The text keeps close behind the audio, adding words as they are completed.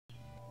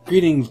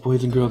Greetings,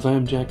 boys and girls. I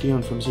am Jack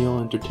Dion from ZL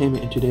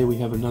Entertainment, and today we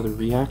have another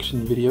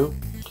reaction video.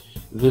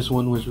 This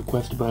one was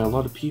requested by a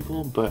lot of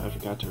people, but I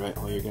forgot to write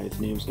all your guys'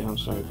 names down.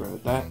 Sorry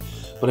about that.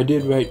 But I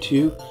did write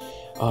two.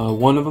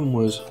 One of them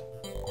was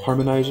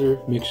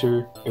Harmonizer,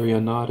 Mixer,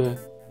 Ariana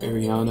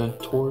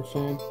Tour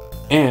fan,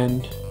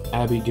 and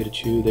Abby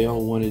Getachew. They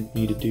all wanted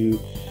me to do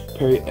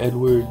Perrie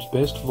Edwards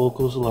Best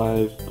Vocals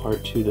Live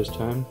Part 2 this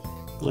time.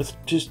 Let's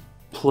just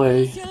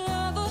play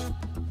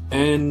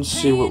and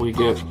see what we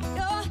get.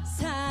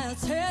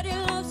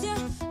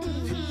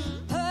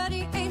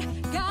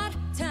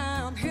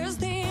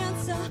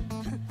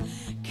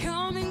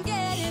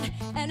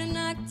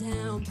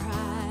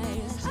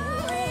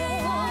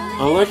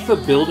 I like the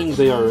building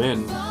they are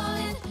in.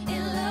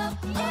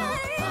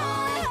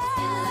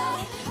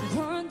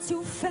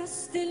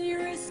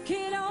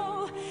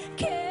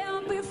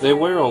 They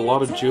wear a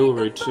lot of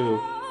jewelry too.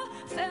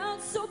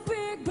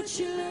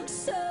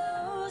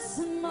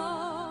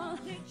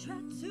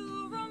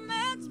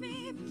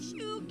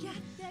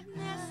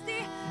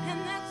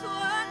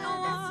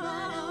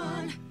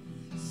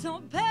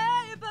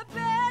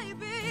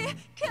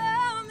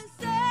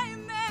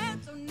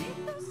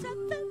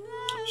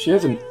 She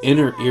has an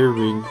inner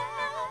earring.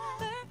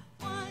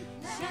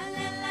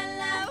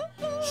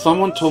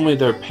 Someone told me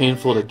they're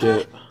painful to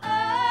get.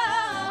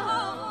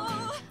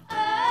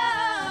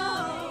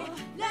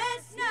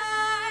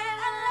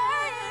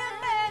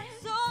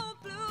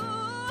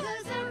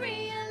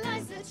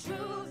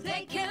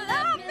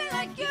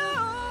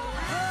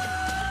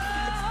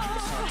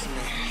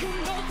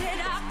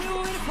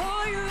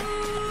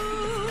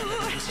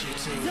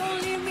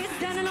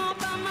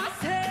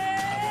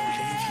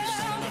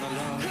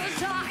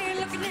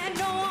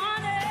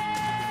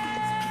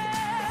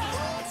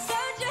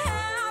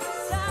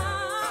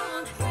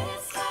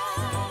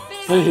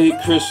 I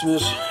hate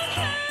Christmas.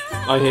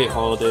 I hate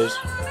holidays.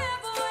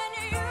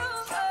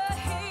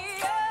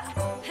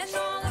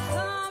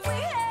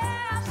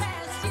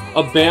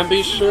 A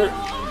Bambi shirt?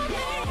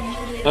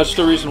 That's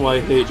the reason why I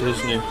hate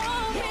Disney.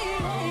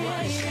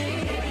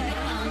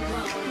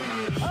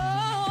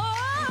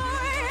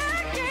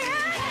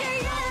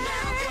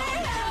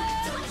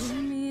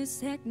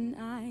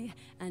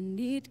 I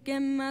need to get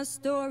my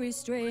story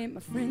straight.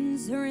 My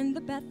friends are in the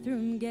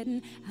bathroom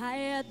getting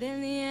higher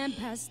than the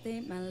Empire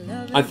State. My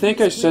love, I think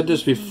I said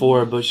this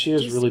before, but she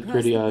has really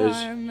pretty eyes.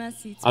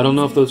 I don't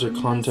know if those are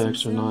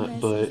contacts or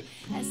not, but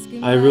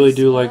I really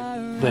do like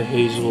the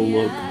hazel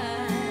look.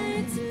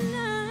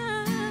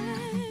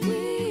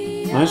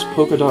 Nice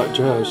polka dot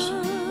dress.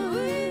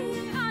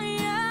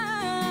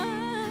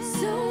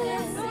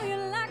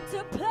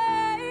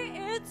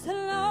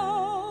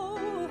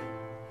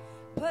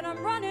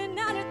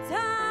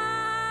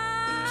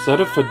 Is that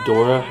a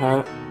fedora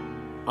hat?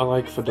 I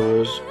like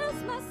fedoras.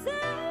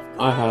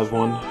 I have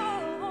one.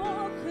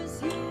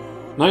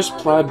 Nice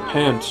plaid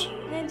pants.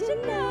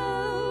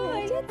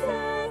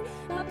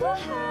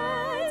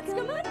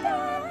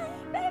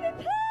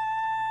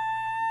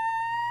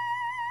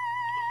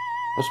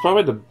 That's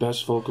probably the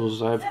best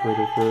vocals I've heard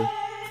of her,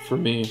 for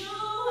me.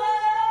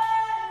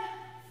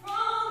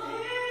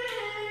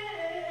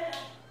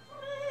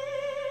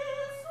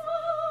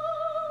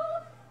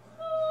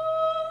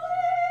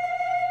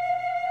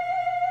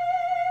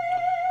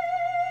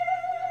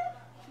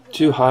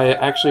 Too high, it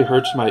actually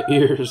hurts my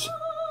ears.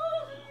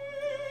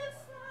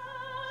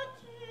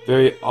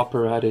 Very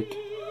operatic.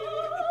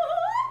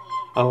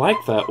 I like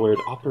that word,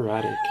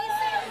 operatic.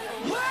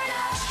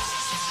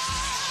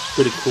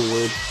 Pretty cool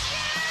word.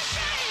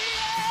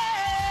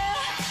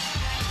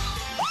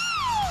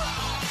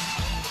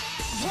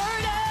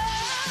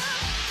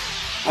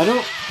 I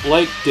don't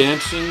like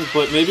dancing,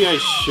 but maybe I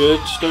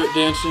should start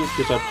dancing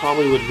because I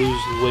probably would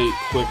lose weight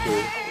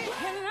quicker.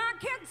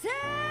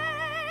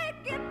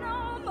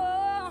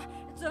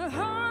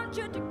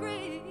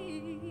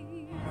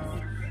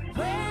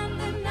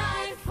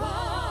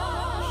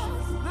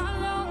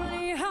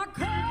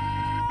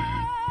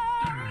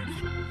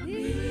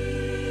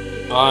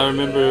 I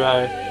remember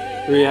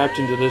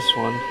reacting to this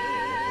one.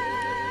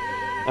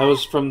 That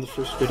was from the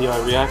first video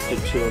I reacted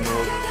to.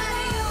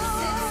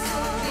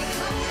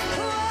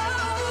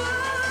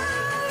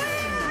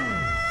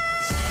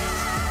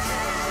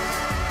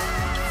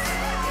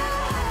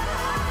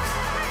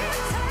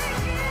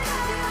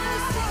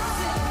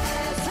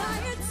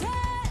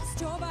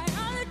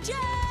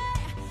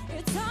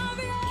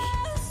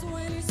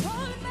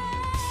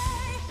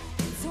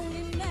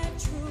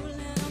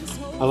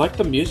 I like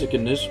the music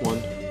in this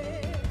one.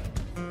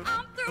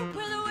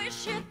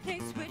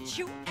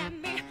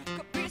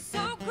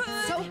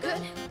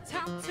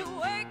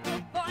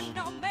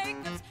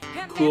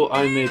 Cool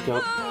eye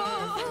makeup.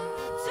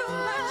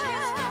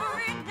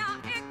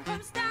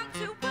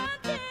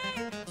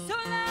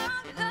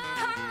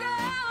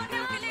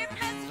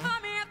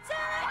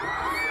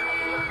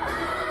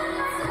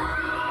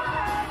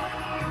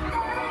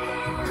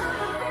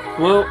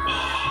 Well,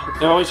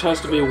 there always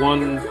has to be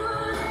one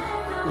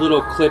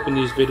little clip in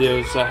these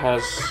videos that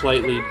has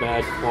slightly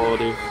bad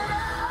quality.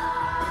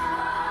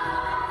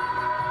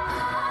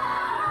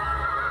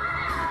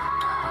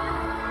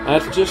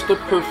 That's just the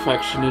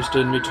perfectionist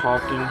in me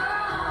talking.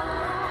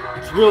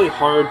 It's really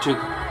hard to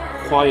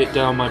quiet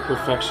down my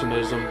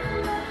perfectionism.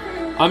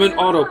 I'm an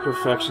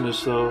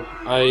auto-perfectionist, though.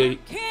 I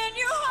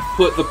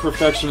put the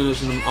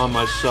perfectionism on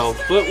myself,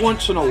 but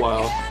once in a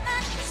while.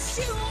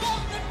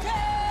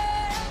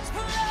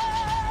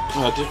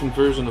 A different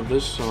version of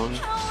this song.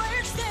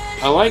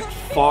 I like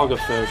fog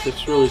effect,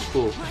 it's really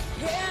cool.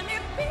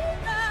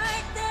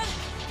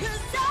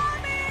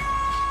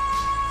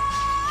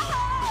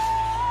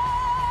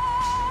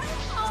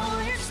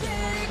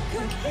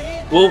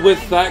 Well,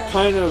 with that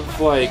kind of,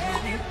 like,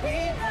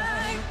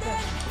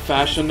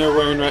 fashion they're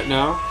wearing right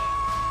now,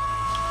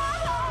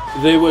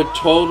 they would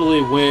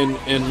totally win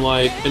in,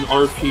 like, an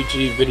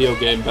RPG video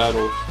game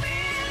battle.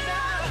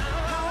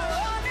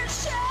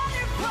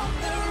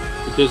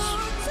 Because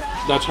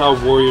that's how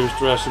warriors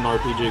dress in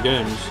RPG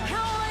games.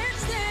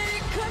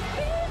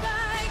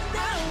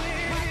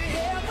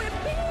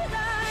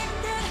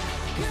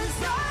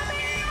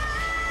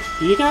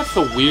 You got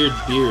the weird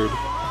beard.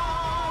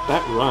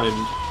 That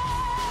rhymed.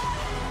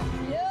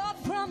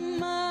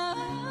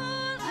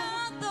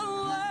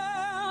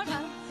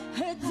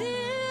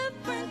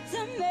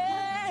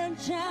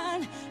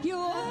 You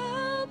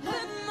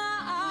open my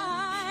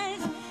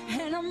eyes,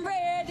 and I'm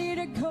ready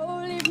to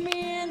go. Lead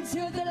me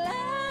into the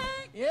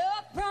light.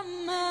 You're from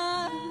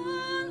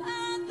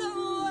another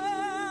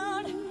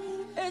world,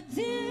 a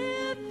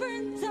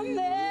different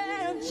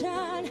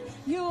dimension.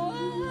 You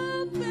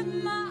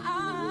open my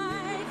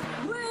eyes.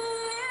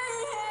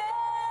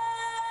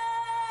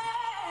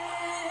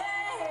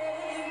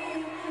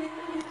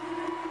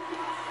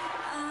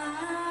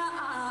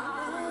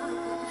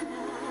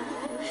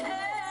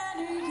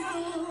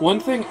 One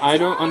thing I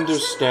don't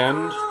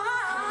understand,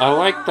 I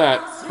like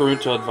that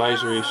parental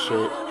advisory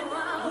shirt.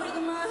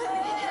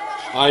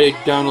 I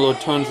download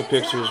tons of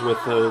pictures with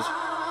those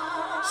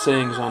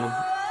sayings on them.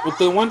 But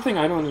the one thing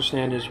I don't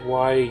understand is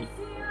why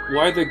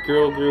the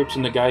girl groups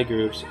and the guy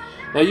groups.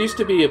 That used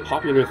to be a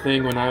popular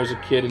thing when I was a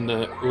kid in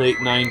the late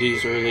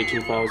 90s, early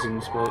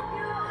 2000s, but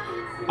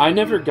I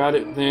never got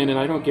it then and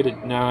I don't get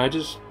it now.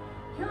 To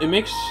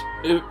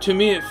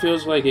me it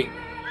feels like it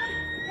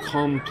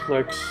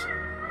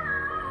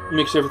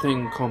makes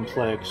everything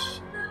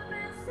complex.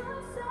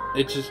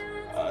 I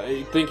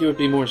think it would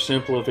be more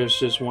simple if it's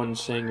just one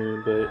singer,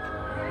 but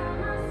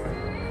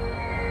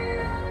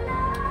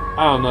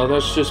I don't know,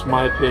 that's just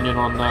my opinion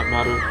on that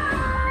matter.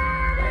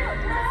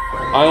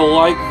 I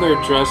like their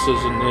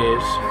dresses in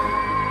this,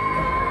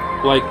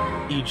 like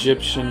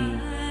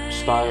Egyptian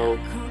style.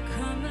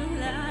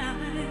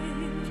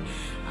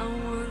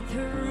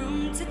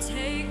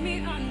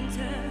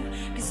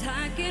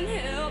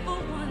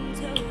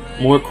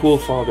 More cool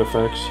fog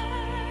effects.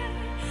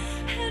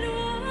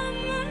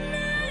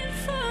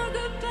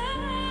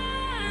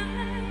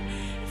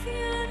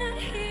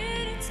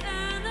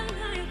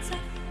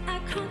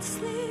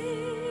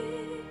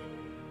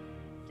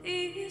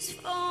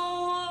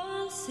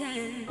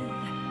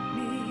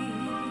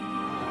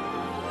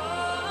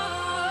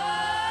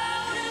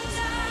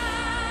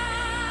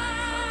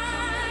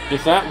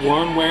 Is that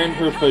one wearing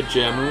her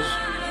pajamas?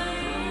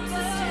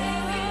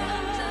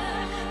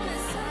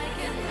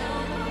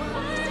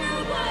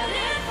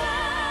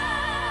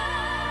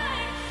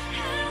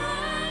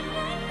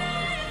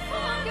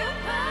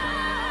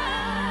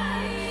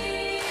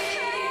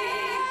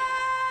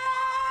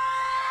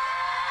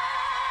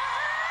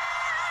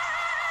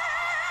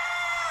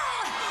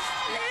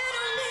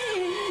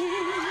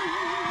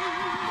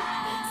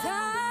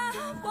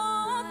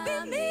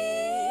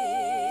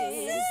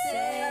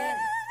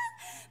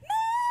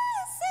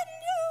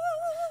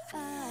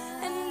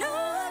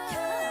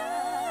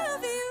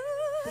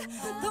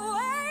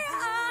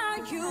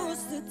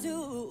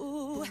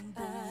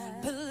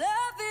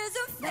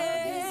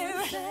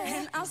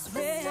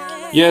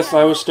 Yes,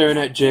 I was staring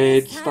at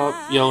Jade.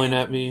 Stop yelling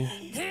at me.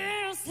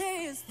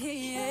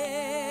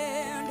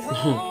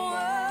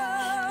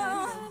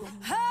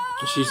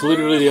 She's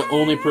literally the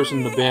only person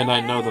in the band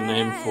I know the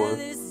name for.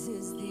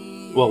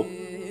 Well,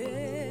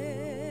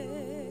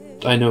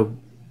 I know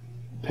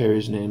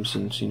Perrie's name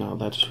since,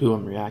 that's who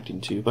I'm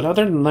reacting to. But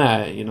other than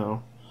that,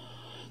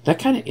 that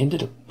kind of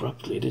ended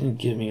abruptly. It didn't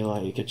give me,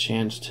 like, a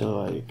chance to,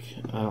 I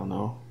don't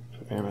know,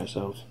 prepare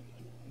myself.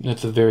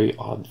 That's a very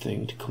odd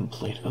thing to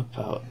complain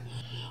about.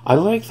 I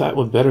like that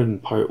one better than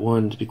part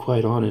 1, to be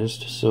quite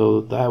honest,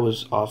 so that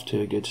was off to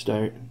a good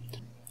start.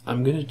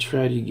 I'm gonna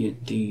try to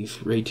get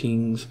these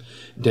ratings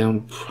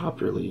down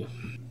properly,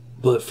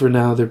 but for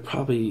now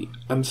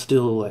I'm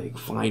still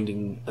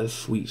finding a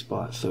sweet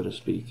spot, so to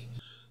speak.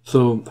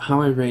 So how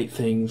I rate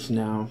things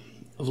now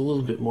is a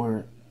little bit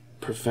more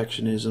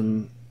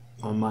perfectionism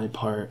on my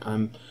part.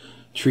 I'm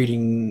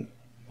treating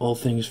all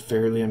things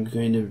fairly. I'm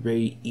going to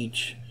rate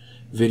each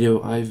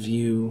video I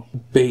view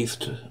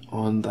based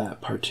on that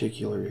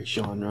particular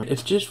genre.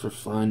 It's just for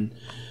fun,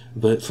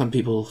 but some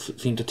people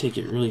seem to take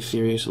it really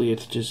seriously.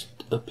 It's just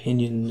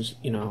opinions,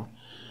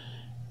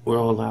 we're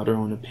all allowed our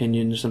own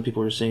opinions. Some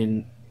people are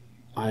saying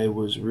I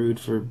was rude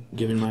for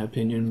giving my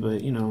opinion,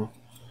 but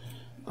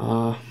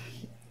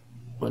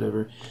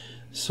whatever.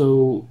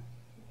 So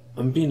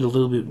I'm being a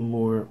little bit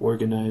more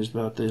organized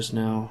about this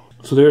now.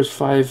 So there's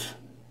 5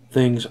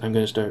 things I'm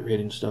going to start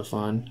rating stuff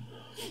on: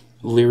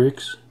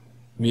 lyrics,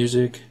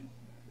 music,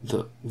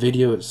 the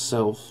video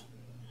itself,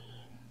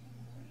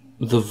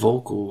 the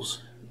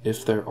vocals,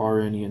 if there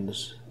are any in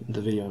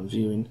the video I'm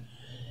viewing,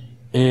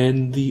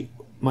 and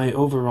my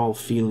overall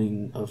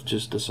feeling of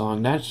just the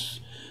song.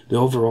 The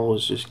overall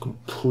is just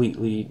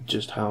completely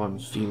just how I'm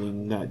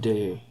feeling that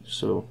day.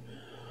 So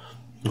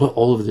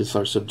all of this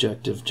are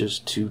subjective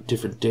just to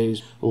different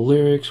days.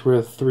 Lyrics were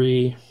a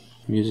 3,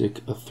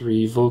 music a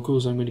 3,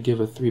 vocals I'm going to give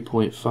a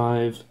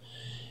 3.5.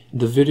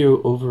 The video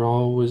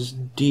overall was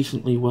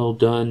decently well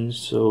done,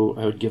 so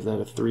I would give that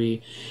a 3.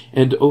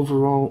 And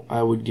overall,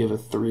 I would give a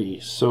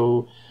 3.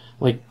 So,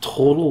 like,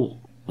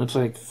 total, that's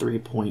like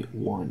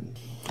 3.1.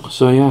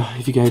 So yeah,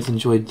 if you guys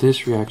enjoyed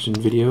this reaction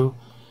video,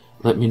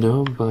 let me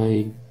know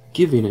by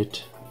giving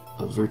it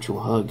a virtual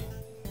hug.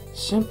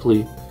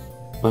 Simply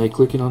by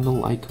clicking on the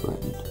like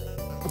button.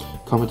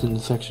 Comment in the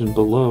section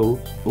below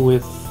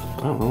with,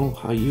 I don't know,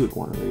 how you would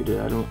want to rate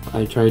it.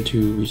 I try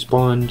to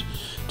respond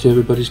to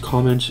everybody's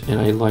comments, and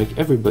I like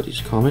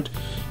everybody's comment,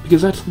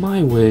 because that's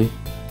my way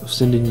of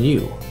sending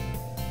you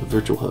a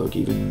virtual hug,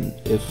 even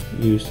if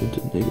you sent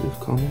a negative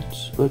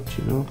comments, but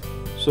you know.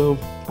 So,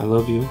 I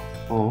love you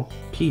all.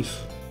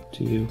 Peace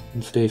to you,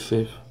 and stay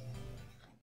safe.